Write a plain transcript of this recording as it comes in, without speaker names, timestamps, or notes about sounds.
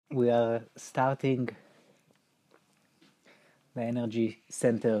we are starting the energy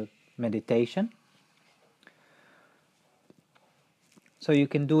center meditation. So you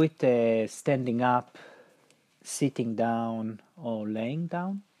can do it standing up, sitting down, or laying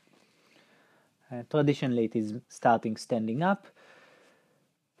down. Traditionally, it is starting standing up.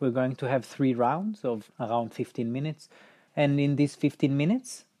 We're going to have 3 rounds of around 15 minutes. And in these 15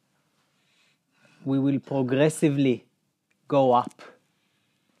 minutes, we will progressively go up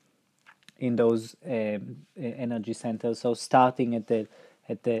in those energy centers. So starting at the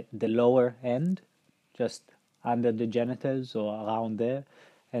lower end, just under the genitals or around there,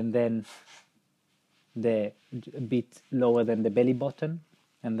 and then a bit lower than the belly button,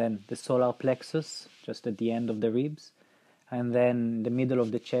 and then the solar plexus, just at the end of the ribs, and then the middle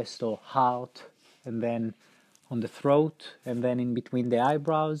of the chest or heart, and then on the throat, and then in between the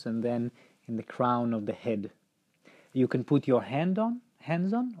eyebrows, and then in the crown of the head. You can put your hands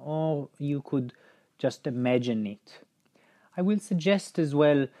on, or you could just imagine it. I will suggest as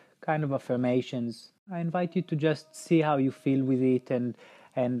well kind of affirmations. I invite you to just see how you feel with it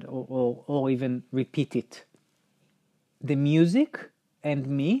or even repeat it. The music and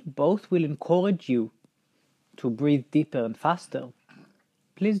me both will encourage you to breathe deeper and faster.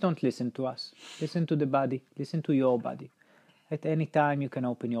 Please don't listen to us. Listen to the body. Listen to your body. At any time you can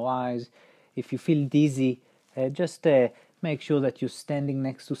open your eyes. If you feel dizzy, just make sure that you're standing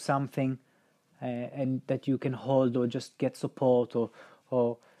next to something and that you can hold or just get support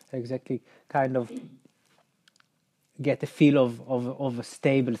or exactly kind of get a feel of a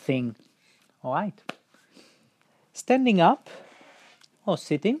stable thing. All right. Standing up or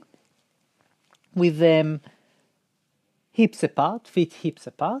sitting with hips apart, feet hips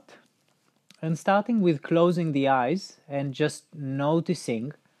apart, and starting with closing the eyes and just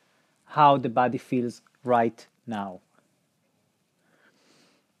noticing how the body feels right now.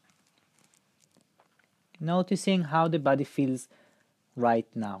 Noticing how the body feels right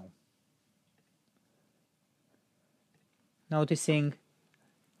now. Noticing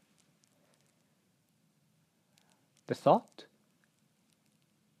the thought.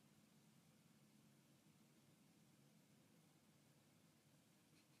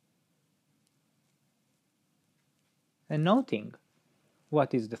 And noting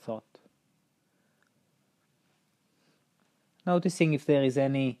what is the thought. Noticing if there is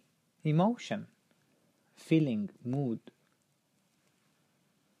any emotion, feeling, mood.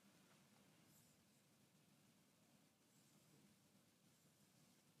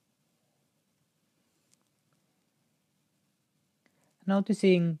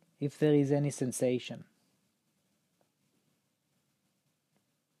 Noticing if there is any sensation.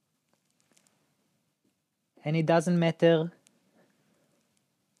 And it doesn't matter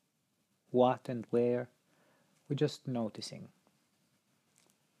what and where, we're just noticing.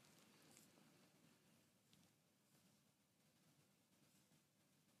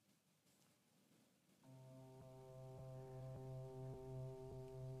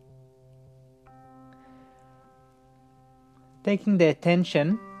 Taking the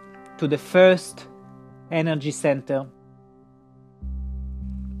attention to the first energy center.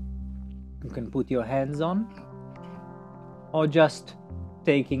 You can put your hands on, or just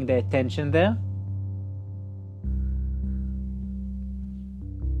taking the attention there.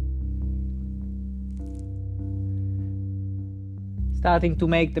 Starting to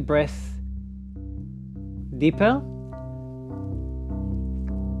make the breath deeper.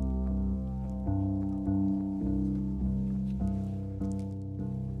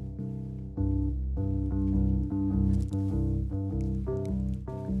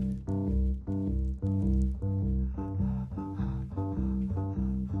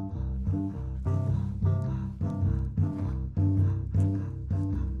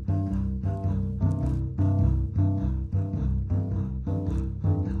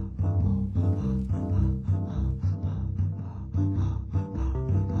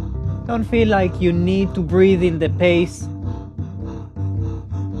 Don't feel like you need to breathe in the pace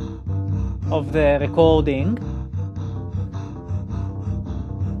of the recording,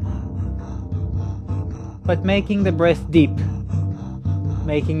 but making the breath deep,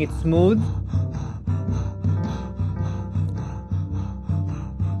 making it smooth.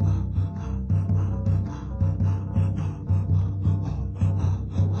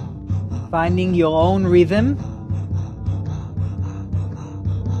 Finding your own rhythm.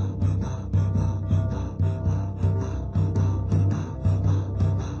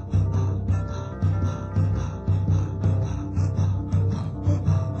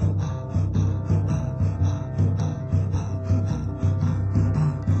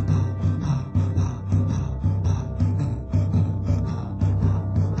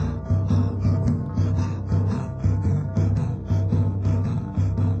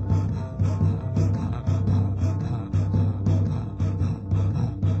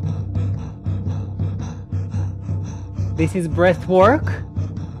 This is breath work.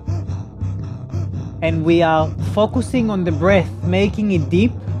 And we are focusing on the breath, making it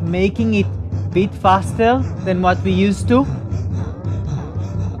deep, making it a bit faster than what we used to.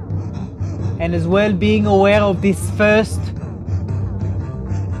 And as well being aware of this first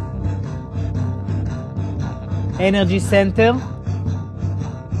energy center.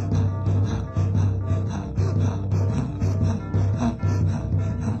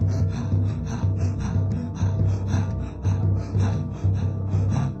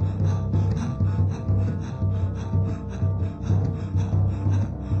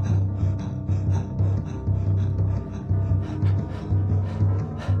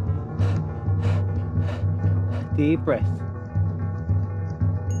 Deep breath.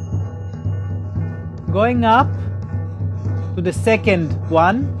 Going up to the second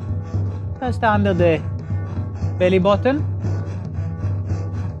one, just under the belly button.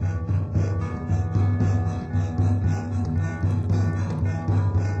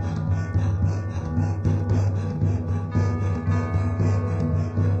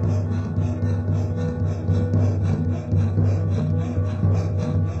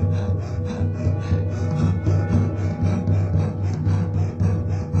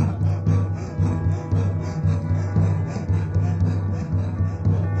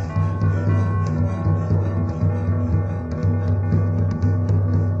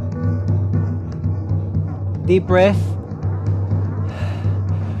 Deep breath.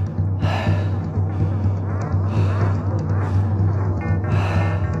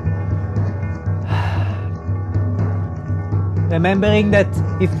 Remembering that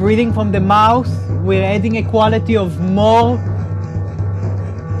if breathing from the mouth, we're adding a quality of more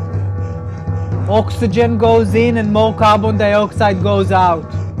oxygen goes in and more carbon dioxide goes out.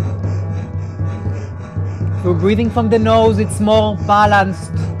 If we're breathing from the nose, it's more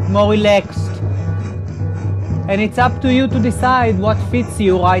balanced, more relaxed. And it's up to you to decide what fits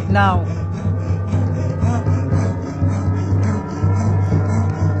you right now.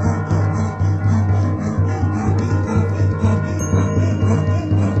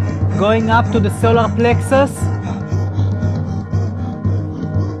 Going up to the solar plexus.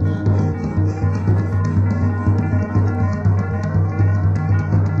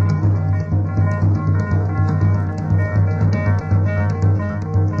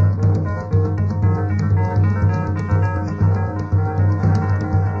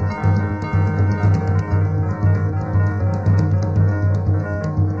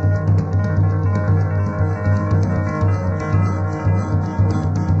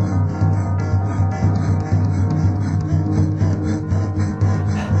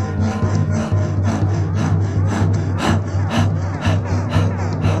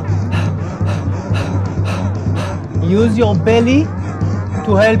 Use your belly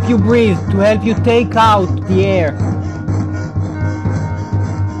to help you breathe, to help you take out the air.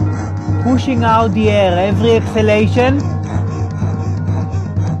 Pushing out the air every exhalation.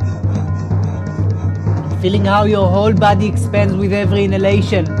 Feeling how your whole body expands with every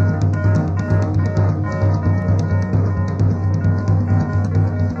inhalation.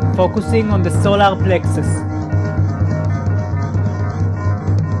 Focusing on the solar plexus.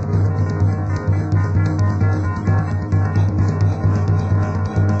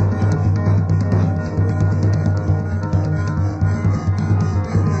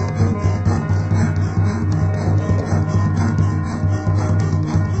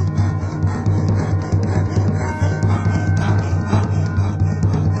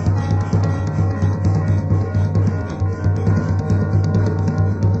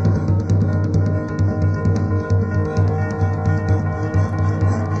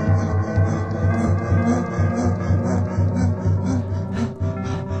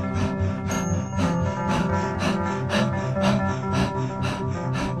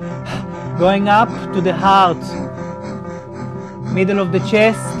 Going up to the heart, middle of the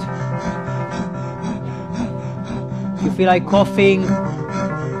chest. If you feel like coughing,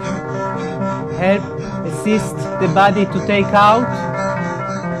 help assist the body to take out.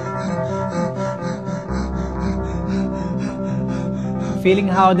 Feeling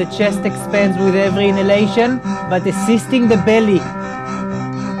how the chest expands with every inhalation, but assisting the belly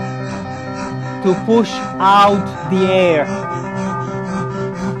to push out the air.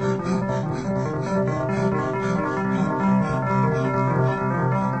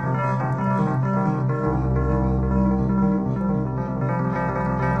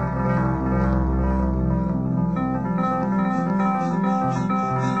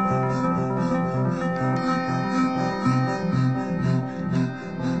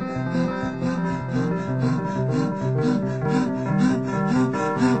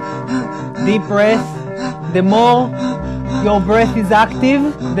 Deep breath. The more your breath is active,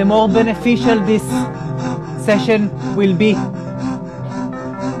 the more beneficial this session will be.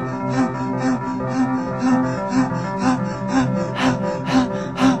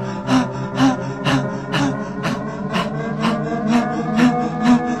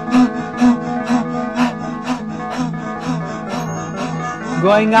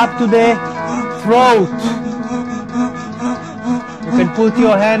 Going up to the throat. You can put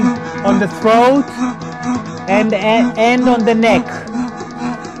your hand on the throat and on the neck.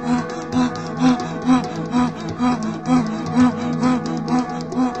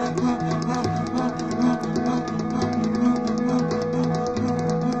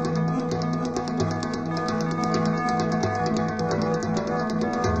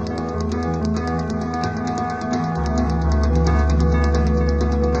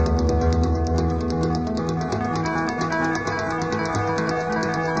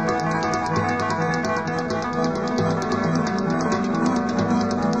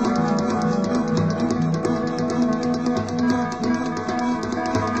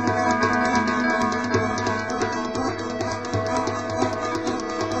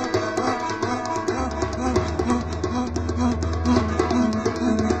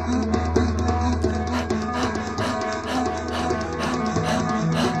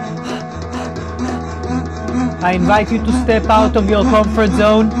 I invite you to step out of your comfort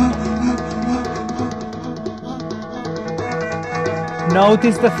zone.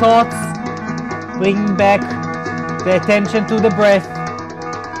 Notice the thoughts, bring back the attention to the breath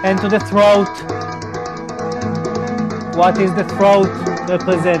and to the throat. What is the throat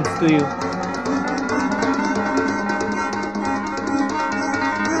represents to you?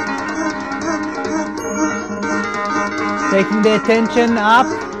 Taking the attention up,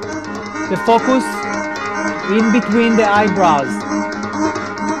 the focus in between the eyebrows,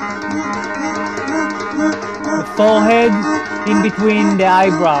 the forehead in between the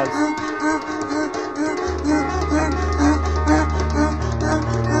eyebrows.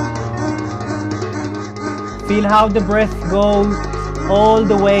 Feel how the breath goes all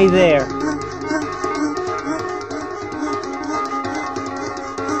the way there.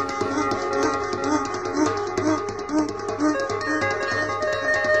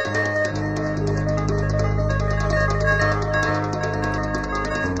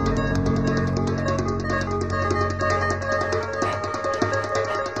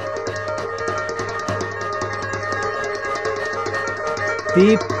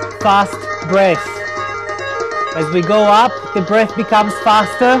 Deep, fast breath. As we go up, the breath becomes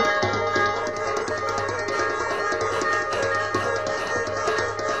faster.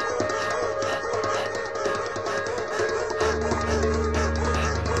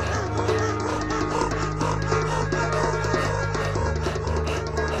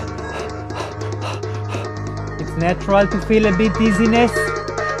 It's natural to feel a bit dizziness.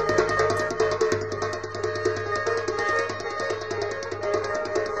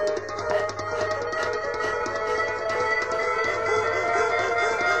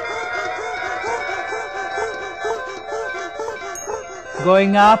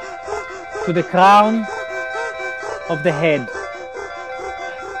 Going up to the crown of the head.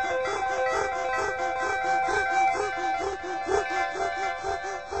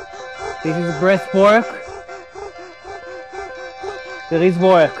 This is breath work. There is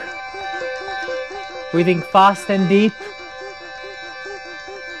work. Breathing fast and deep.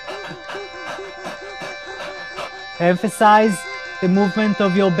 Emphasize the movement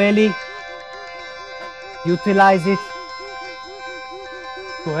of your belly. Utilize it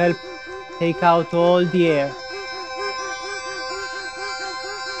to help take out all the air.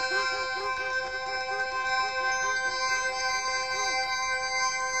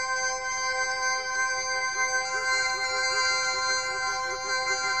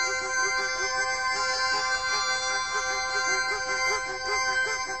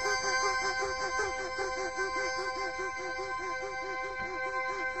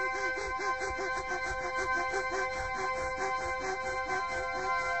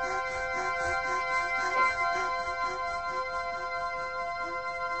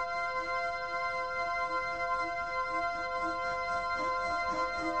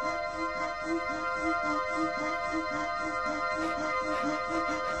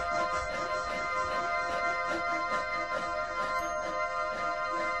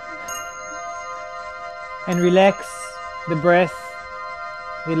 And relax the breath,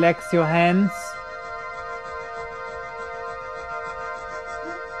 relax your hands.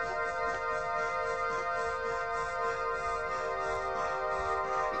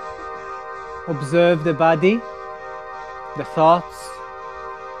 Observe the body, the thoughts,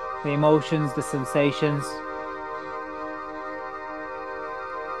 the emotions, the sensations.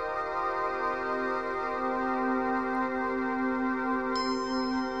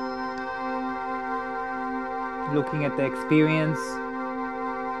 looking at the experience.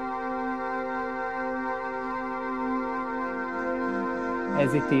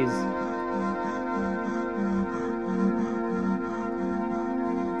 As it is.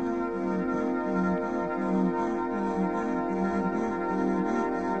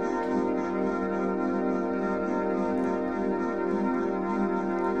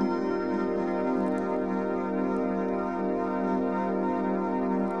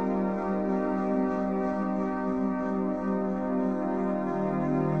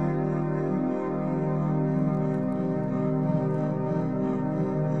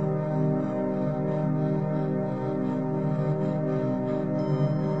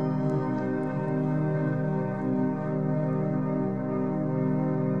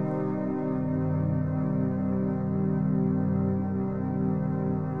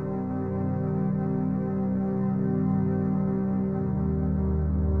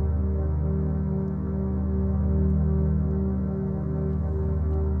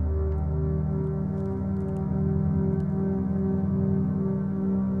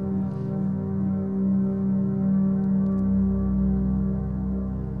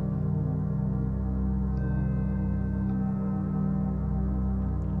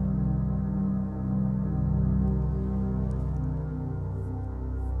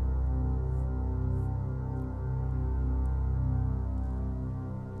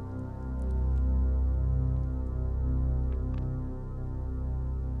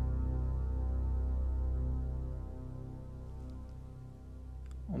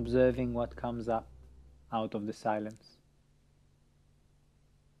 Observing what comes up out of the silence.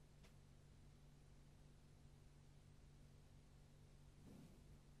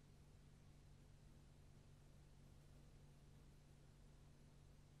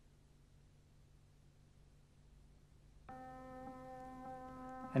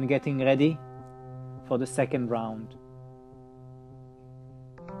 And getting ready for the second round.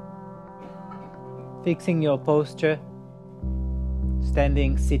 Fixing your posture,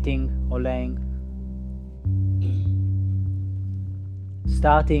 standing, sitting, or laying.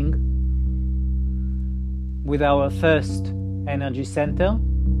 Starting with our first energy center.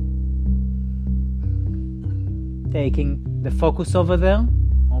 Taking the focus over there,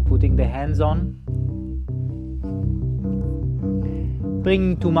 or putting the hands on.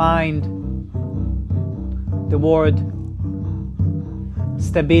 Bringing to mind the word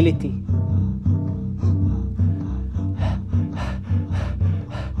stability.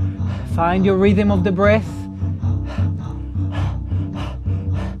 Find your rhythm of the breath.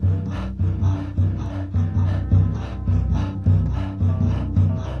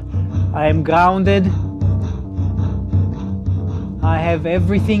 I am grounded. I have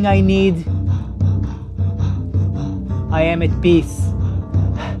everything I need. I am at peace.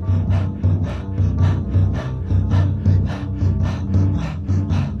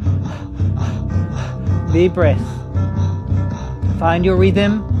 Deep breath. Find your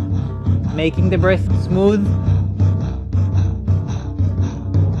rhythm, making the breath smooth.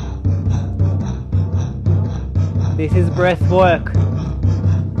 This is breath work.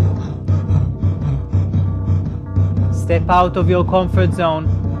 Step out of your comfort zone.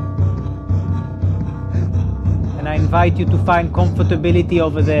 And I invite you to find comfortability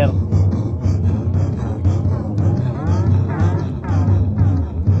over there.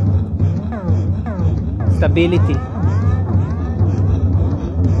 Stability.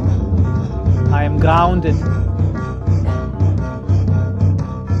 I am grounded.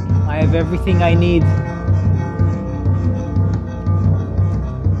 I have everything I need.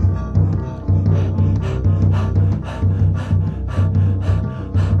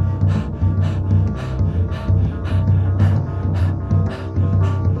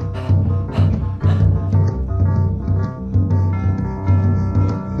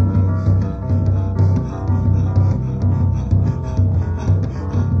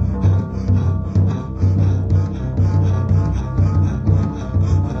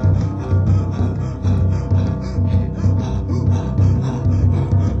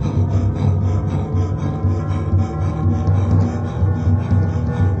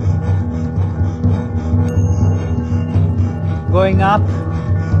 Going up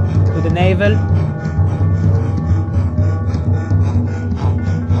to the navel.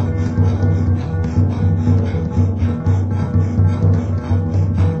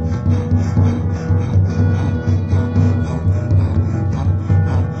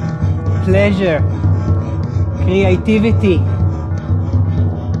 Pleasure, creativity.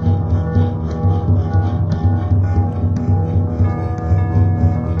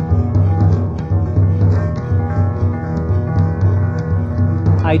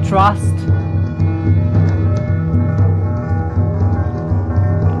 I trust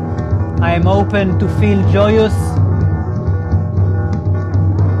I am open to feel joyous.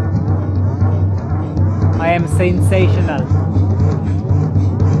 I am sensational.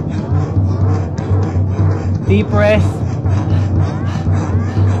 Deep breath.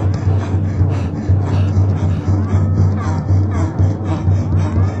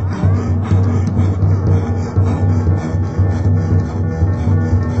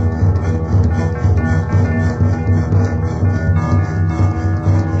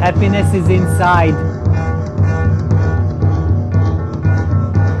 Happiness is inside.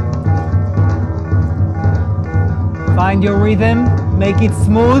 Find your rhythm, make it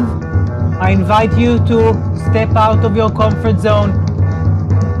smooth. I invite you to step out of your comfort zone.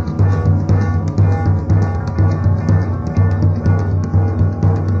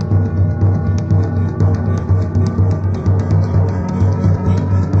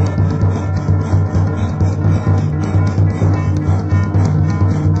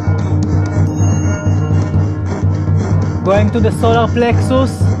 Going to the solar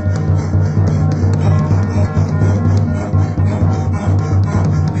plexus.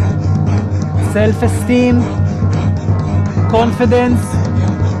 Self-esteem, confidence.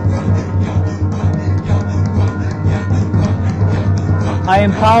 I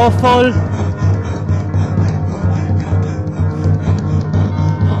am powerful.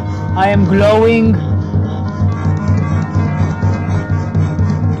 I am glowing.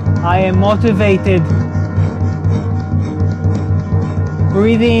 I am motivated.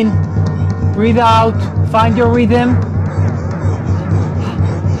 Breathe in, breathe out, find your rhythm.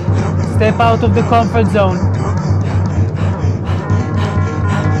 Step out of the comfort zone.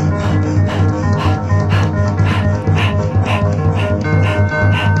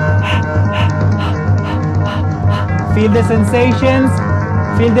 Feel the sensations,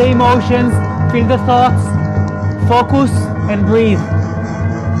 feel the emotions, feel the thoughts. Focus and breathe.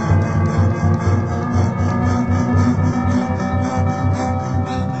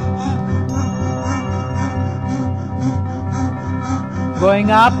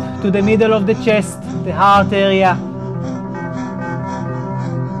 Going up to the middle of the chest, the heart area.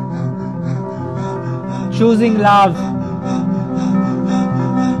 Choosing love.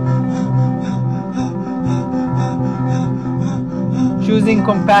 Choosing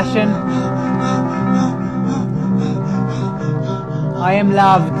compassion. I am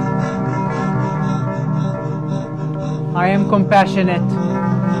loved. I am compassionate.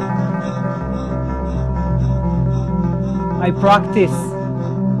 I practice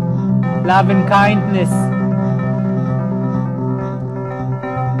love and kindness.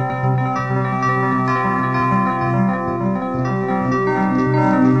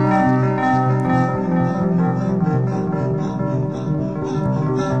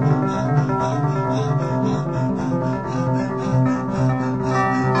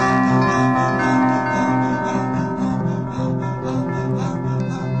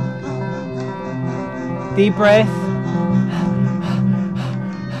 Deep breath.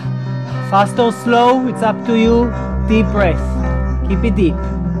 Fast or slow, it's up to you. Deep breath. Keep it deep.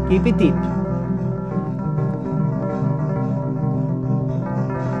 Keep it deep.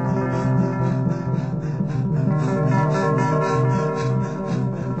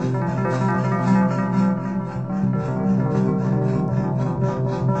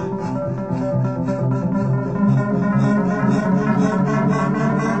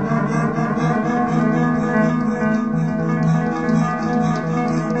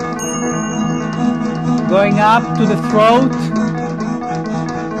 Going up to the throat.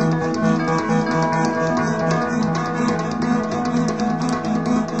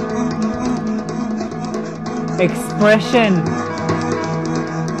 Expression.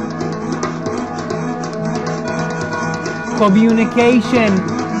 Communication.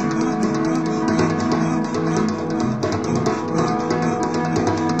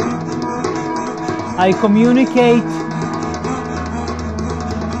 I communicate.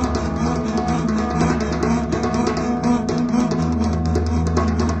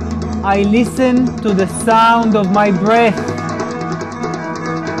 I listen to the sound of my breath.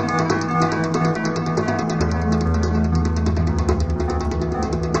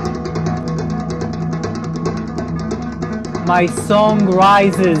 My song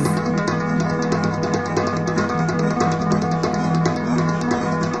rises.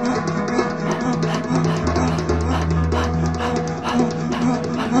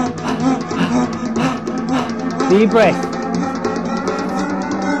 Deep breath.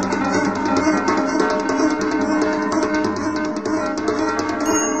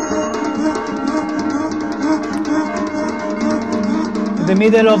 The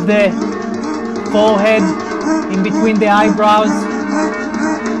middle of the forehead, in between the eyebrows.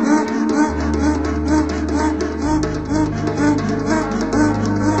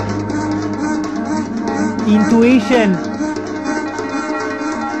 intuition,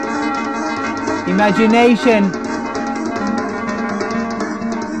 imagination.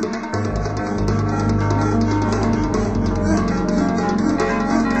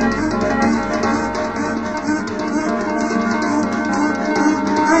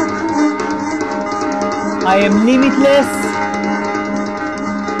 I am limitless.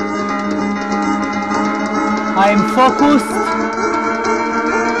 I am focused.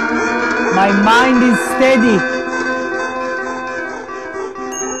 My mind is steady.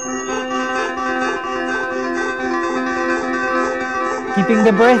 Keeping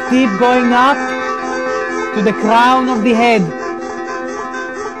the breath deep, going up to the crown of the head.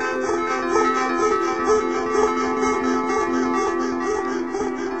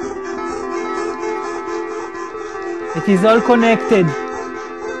 It is all connected.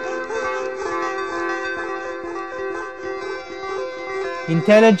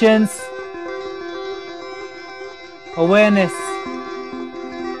 Intelligence, awareness.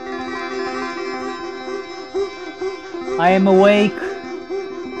 I am awake.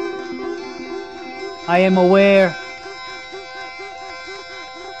 I am aware.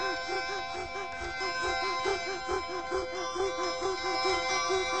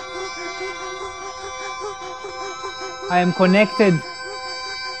 I am connected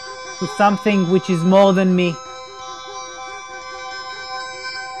to something which is more than me.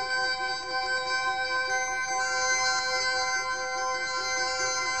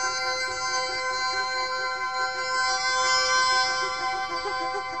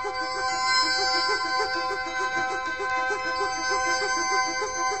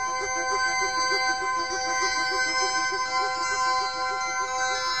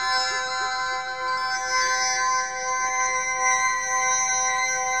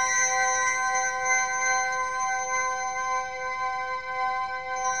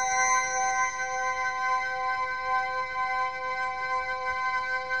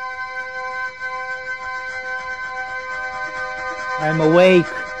 I'm awake.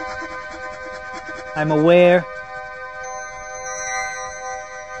 I'm aware.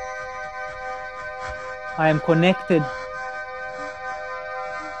 I am connected.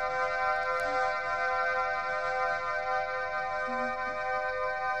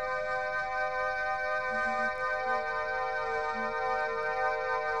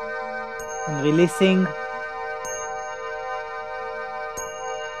 And releasing,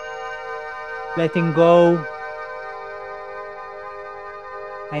 letting go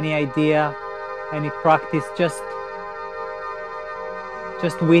any idea, any practice, just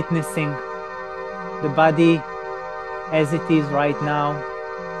witnessing the body as it is right now.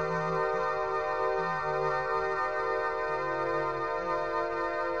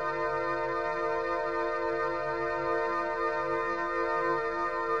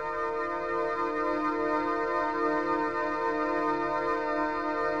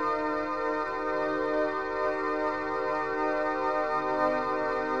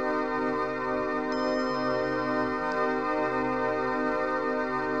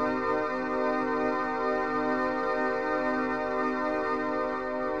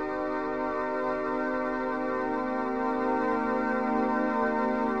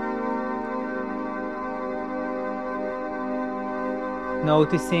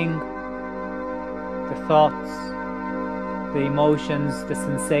 Noticing the thoughts, the emotions, the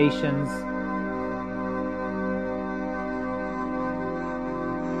sensations.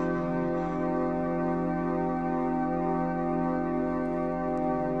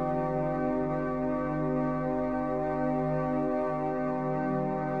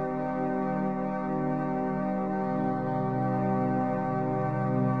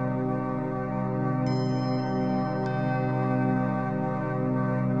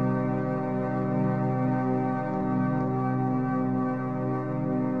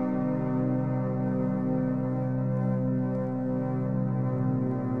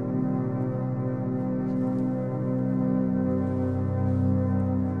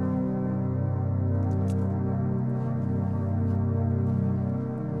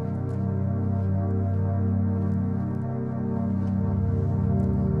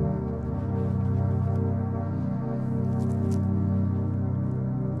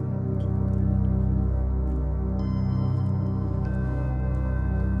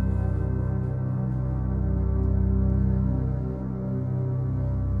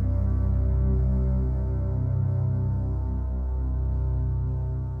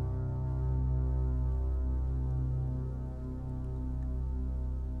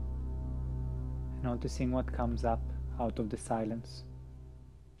 Noticing what comes up out of the silence.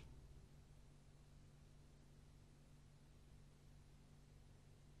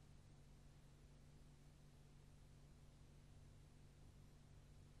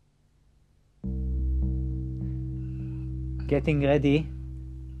 getting ready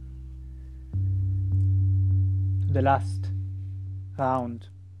to the last round.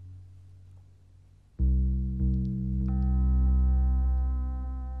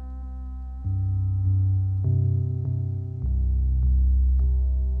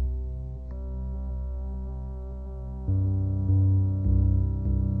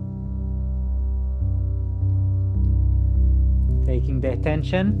 Taking the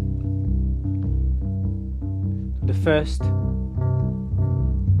attention to the first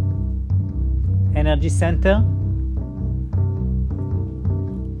energy center.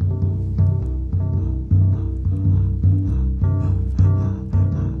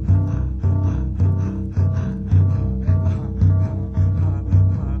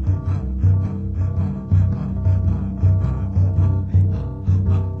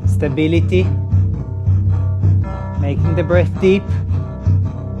 Stability. Making the breath deep.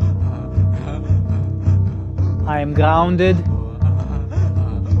 I am grounded.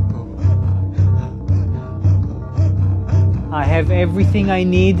 I have everything I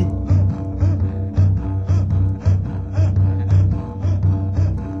need.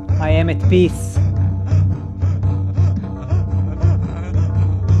 I am at peace.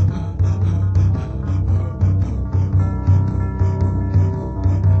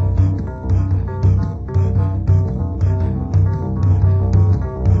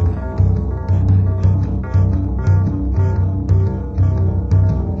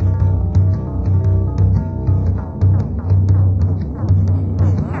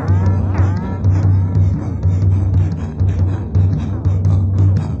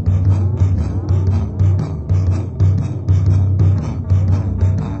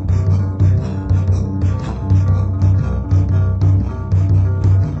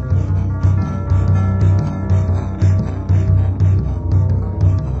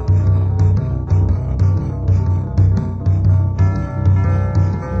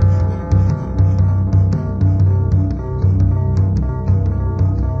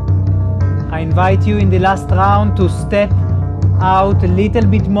 I invite you in the last round to step out a little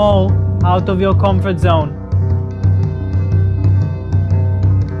bit more out of your comfort zone.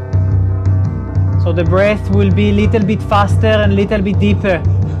 So the breath will be a little bit faster and a little bit deeper.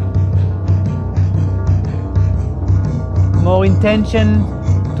 More intention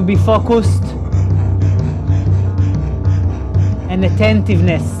to be focused and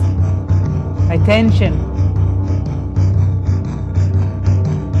attentiveness, attention.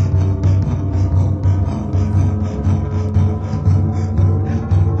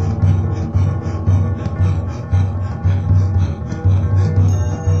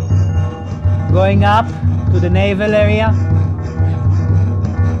 Going up to the navel area.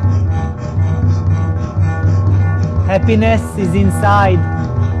 Happiness is inside.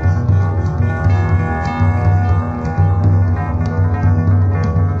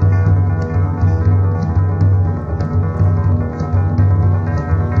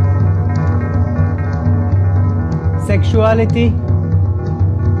 Sexuality,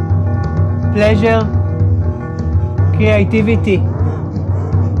 pleasure, creativity.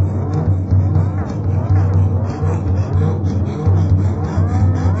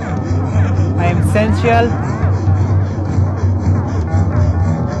 Essential.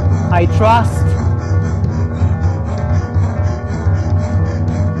 I trust.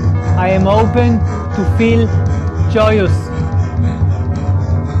 I am open to feel joyous.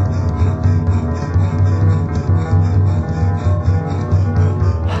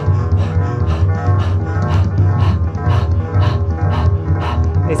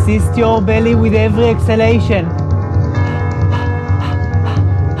 Assist your belly with every exhalation.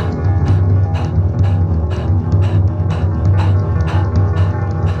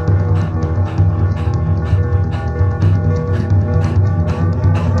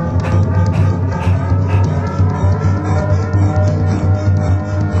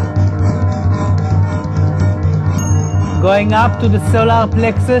 Going up to the solar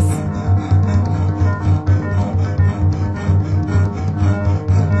plexus.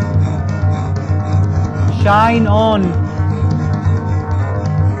 Shine on.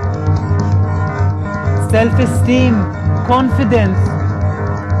 Self-esteem, confidence.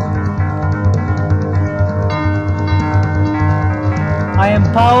 I am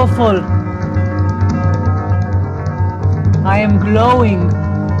powerful. I am glowing.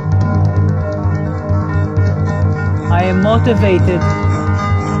 I am motivated.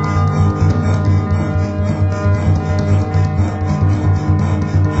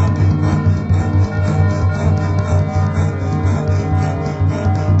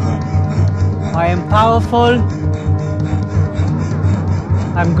 I am powerful.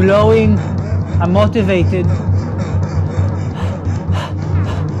 I'm glowing. I'm motivated.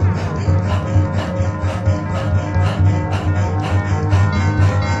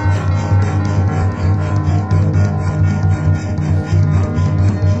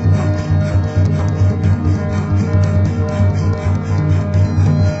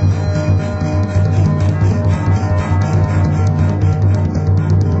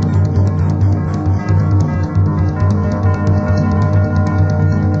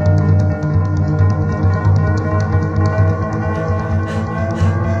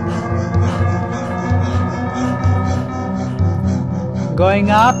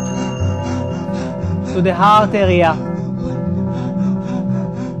 Going up to the heart area.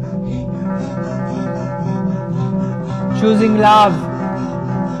 Choosing love.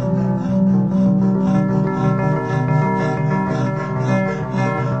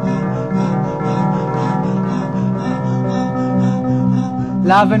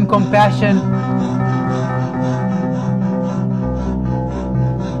 Love and compassion.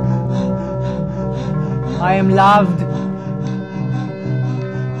 I am loved.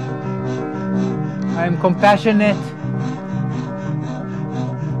 I am compassionate.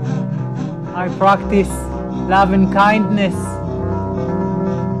 I practice love and kindness.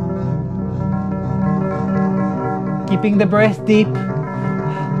 Keeping the breath deep.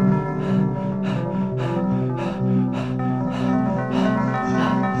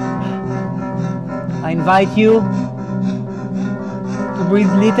 I invite you to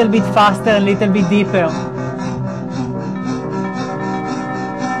breathe a little bit faster, a little bit deeper.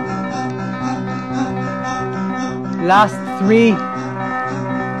 Last 3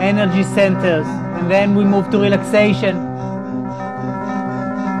 energy centers, and then we move to relaxation.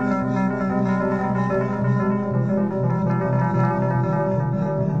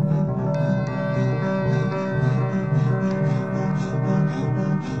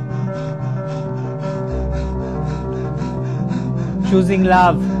 Choosing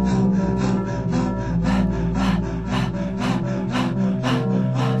love.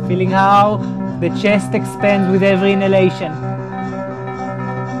 Feeling how the chest expands with every inhalation.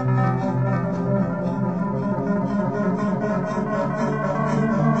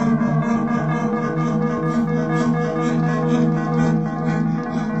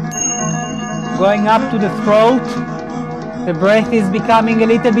 Going up to the throat, the breath is becoming a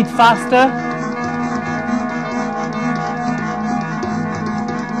little bit faster.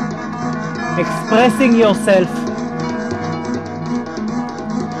 Expressing yourself.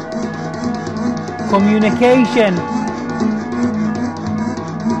 Communication.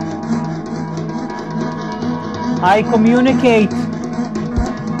 I communicate.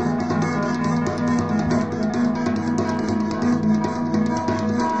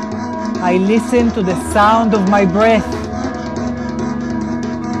 I listen to the sound of my breath.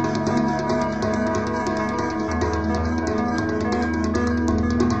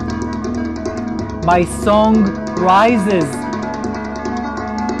 My song rises.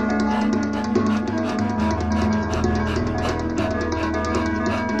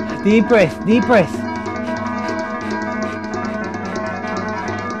 Deep breath, deep breath.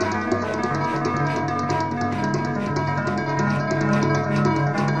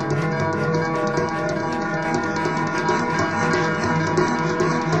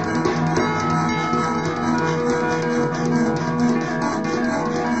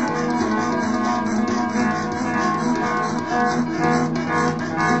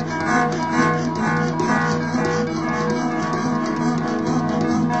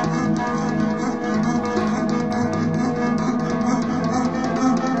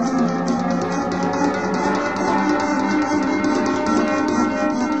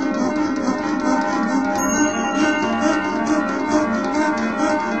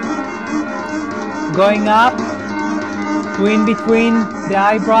 Going up to in between the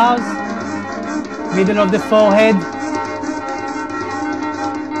eyebrows, middle of the forehead.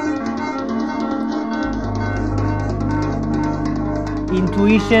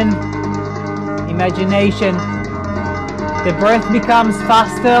 Intuition, imagination. The breath becomes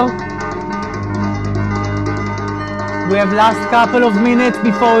faster. We have last couple of minutes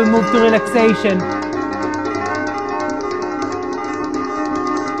before we move to relaxation.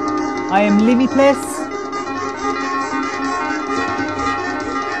 I am limitless.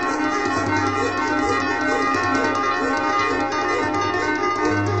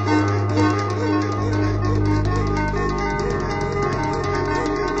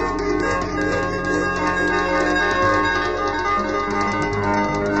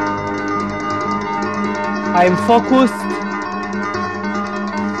 I am focused.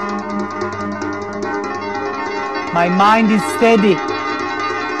 My mind is steady.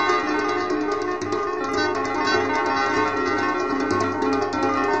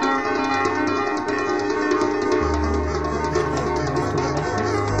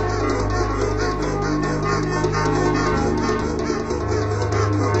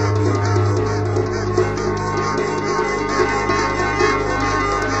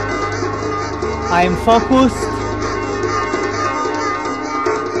 I am focused,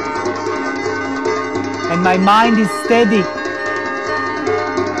 and my mind is steady.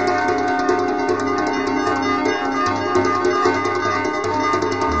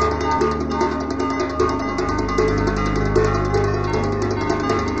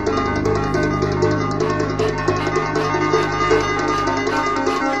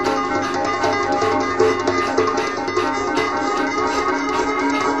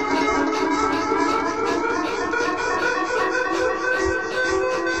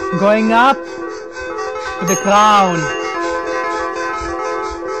 going up to the crown.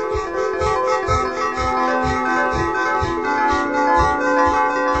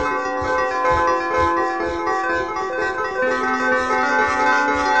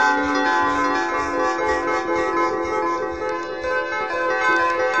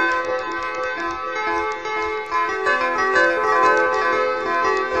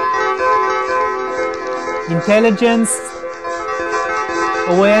 Intelligence,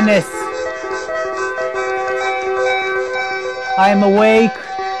 awareness. I am awake,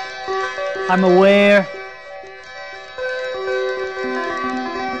 I'm aware,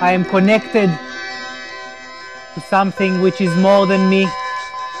 I am connected to something which is more than me.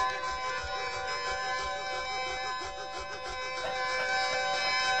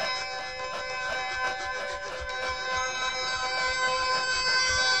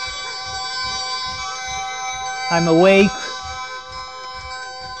 I'm awake,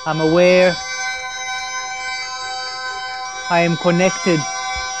 I'm aware, I am connected.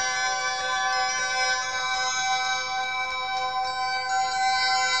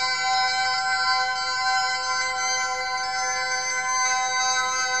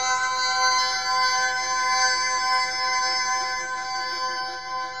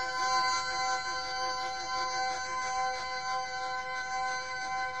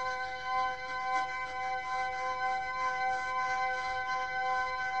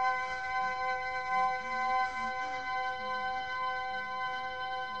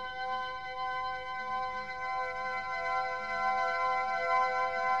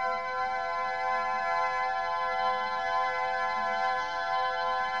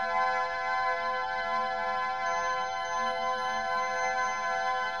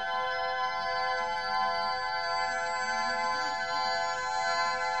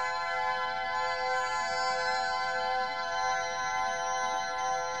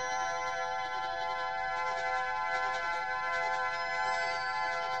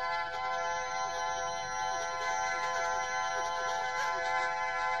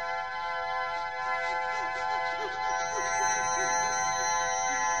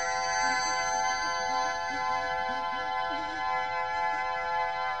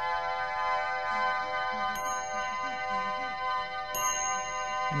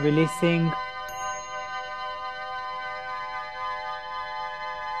 And releasing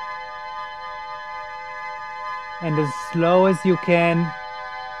and as slow as you can,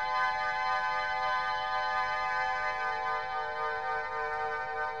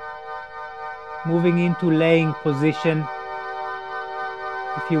 moving into laying position.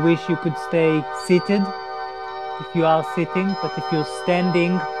 If you wish, you could stay seated if you are sitting, but if you're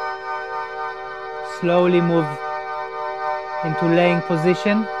standing, slowly move into laying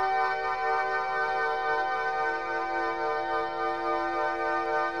position.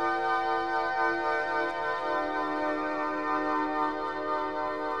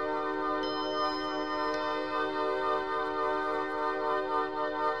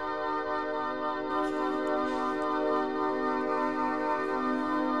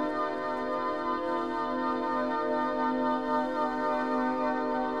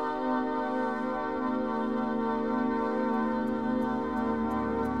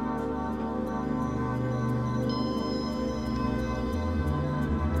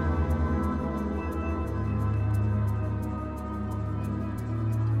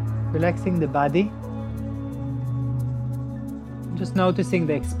 Relaxing the body, just noticing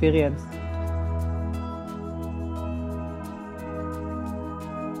the experience.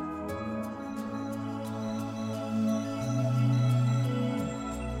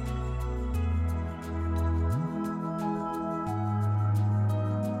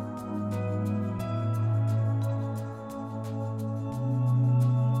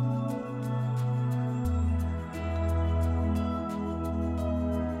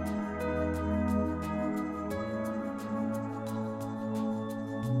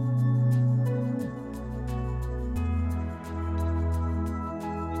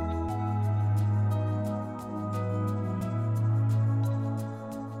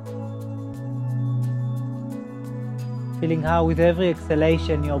 Feeling how with every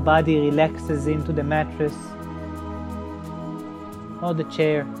exhalation your body relaxes into the mattress or the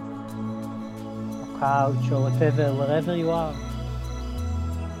chair or couch or whatever, wherever you are.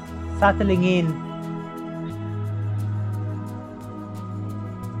 Settling in.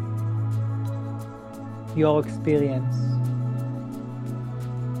 Your experience.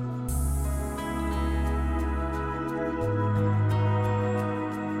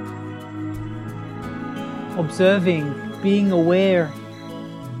 Observing, being aware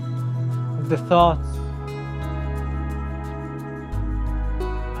of the thoughts,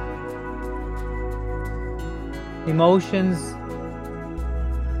 emotions,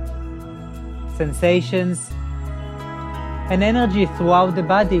 sensations, and energy throughout the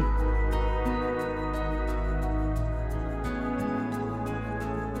body.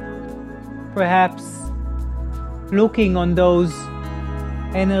 Perhaps looking on those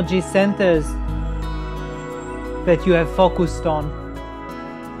energy centers that you have focused on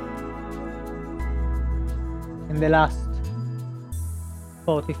in the last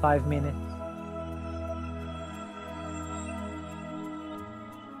 45 minutes.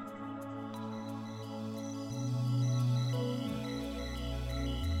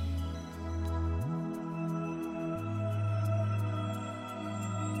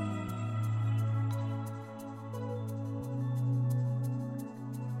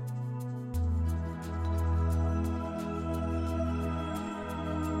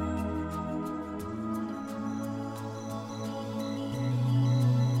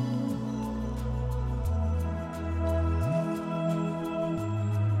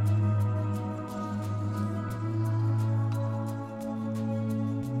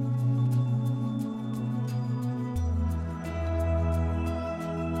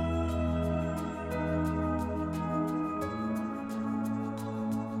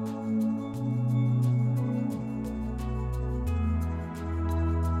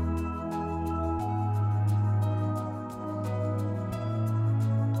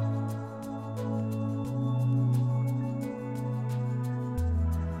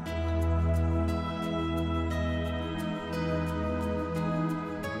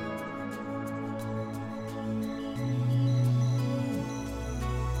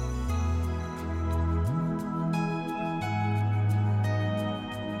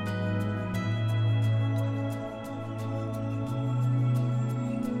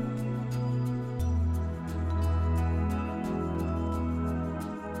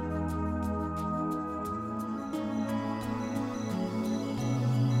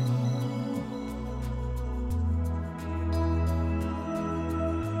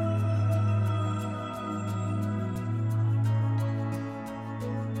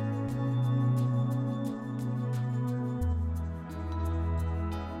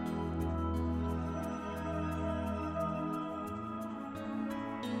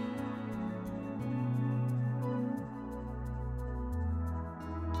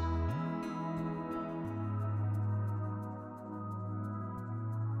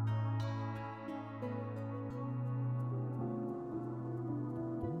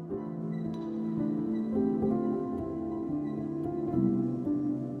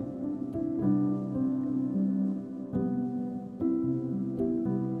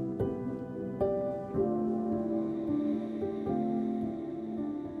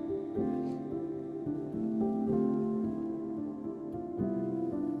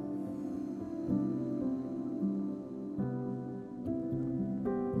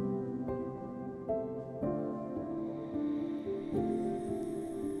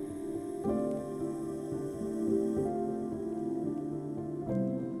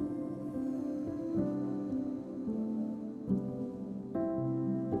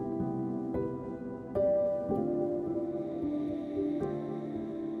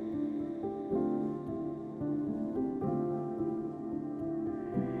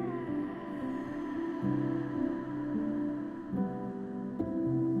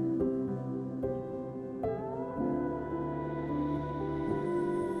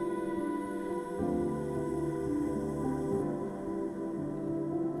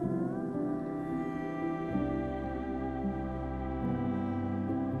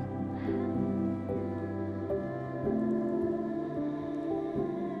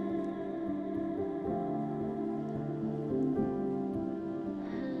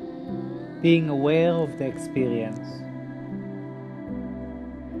 Being aware of the experience.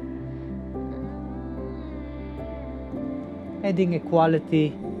 Adding a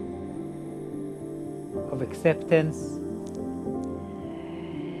quality of acceptance,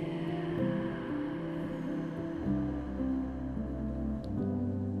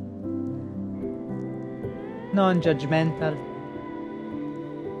 non-judgmental,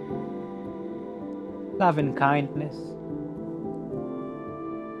 love and kindness,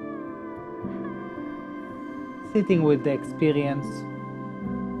 sitting with the experience,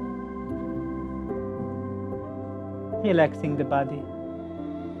 relaxing the body.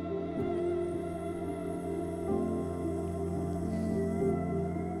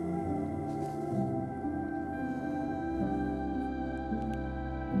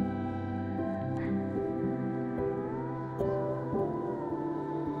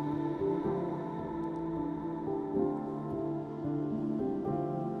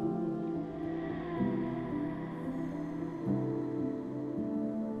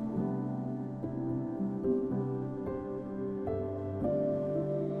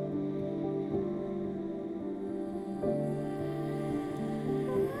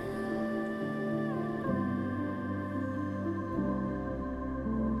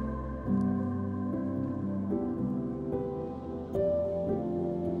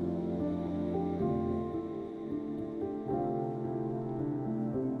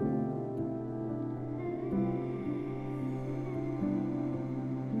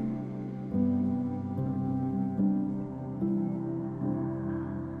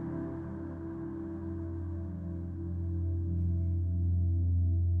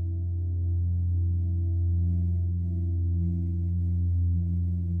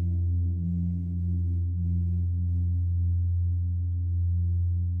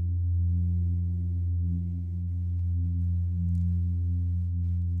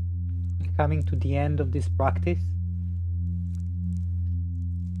 coming to the end of this practice.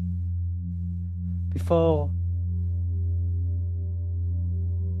 Before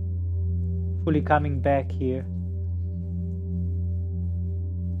fully coming back here,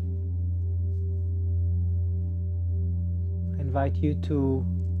 I invite you to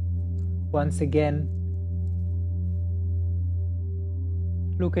once again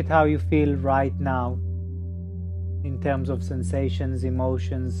look at how you feel right now in terms of sensations,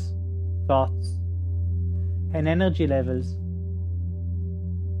 emotions, thoughts, and energy levels.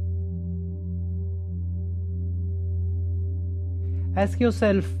 Ask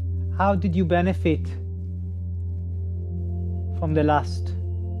yourself, how did you benefit from the last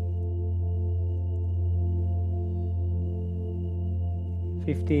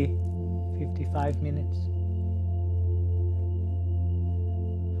 55 minutes?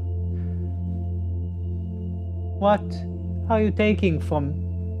 What are you taking from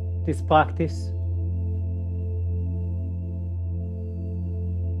this practice?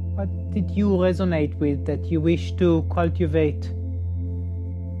 What did you resonate with that you wish to cultivate?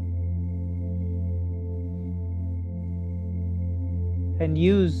 And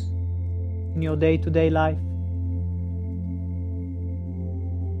use in your day-to-day life?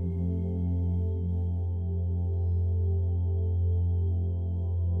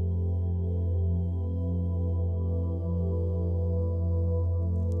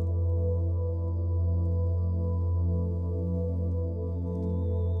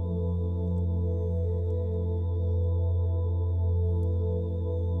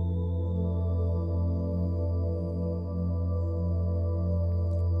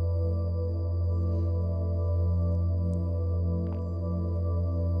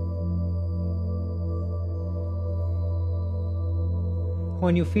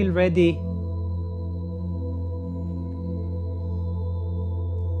 When you feel ready,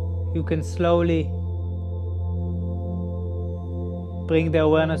 you can slowly bring the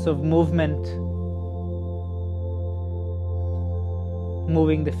awareness of movement,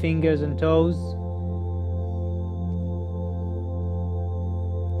 moving the fingers and toes.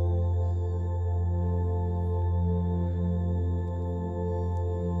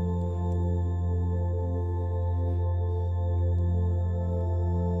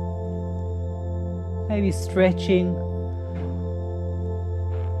 Maybe stretching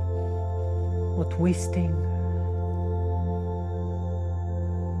or twisting.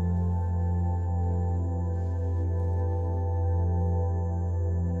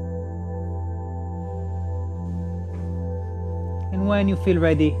 And when you feel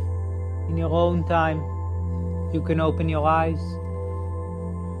ready, in your own time, you can open your eyes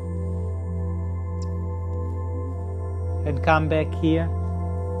and come back here.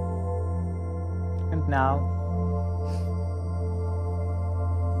 And now,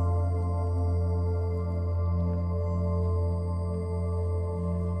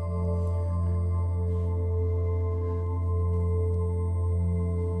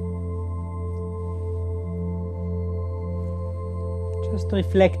 just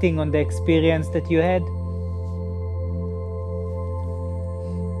reflecting on the experience that you had.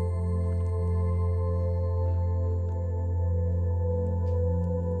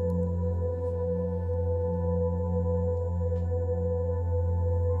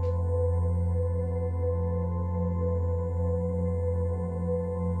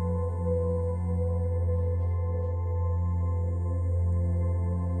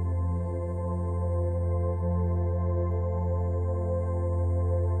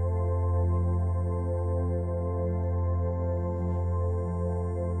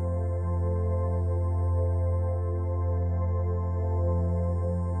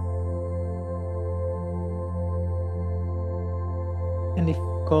 And if,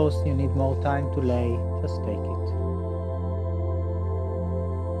 of course, you need more time to lay, just take it.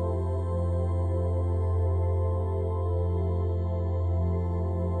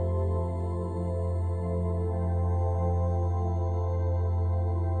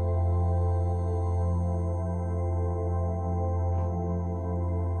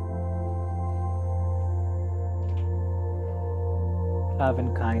 Love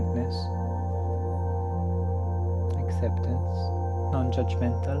and kindness, acceptance,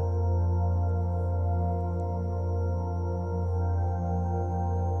 non-judgmental.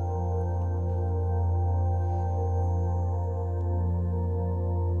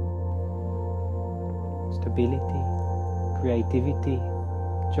 Stability, creativity,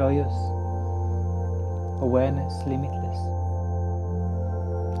 joyous, awareness, limitless.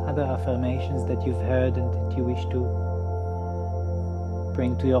 Other affirmations that you've heard and that you wish to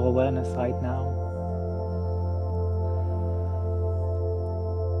bring to your awareness right now.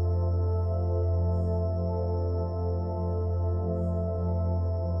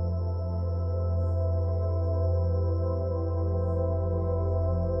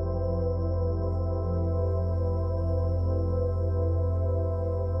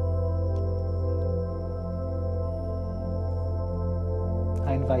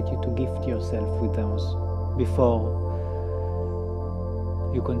 invite you to gift yourself with those before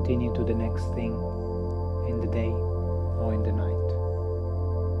you continue to the next thing in the day or in the night.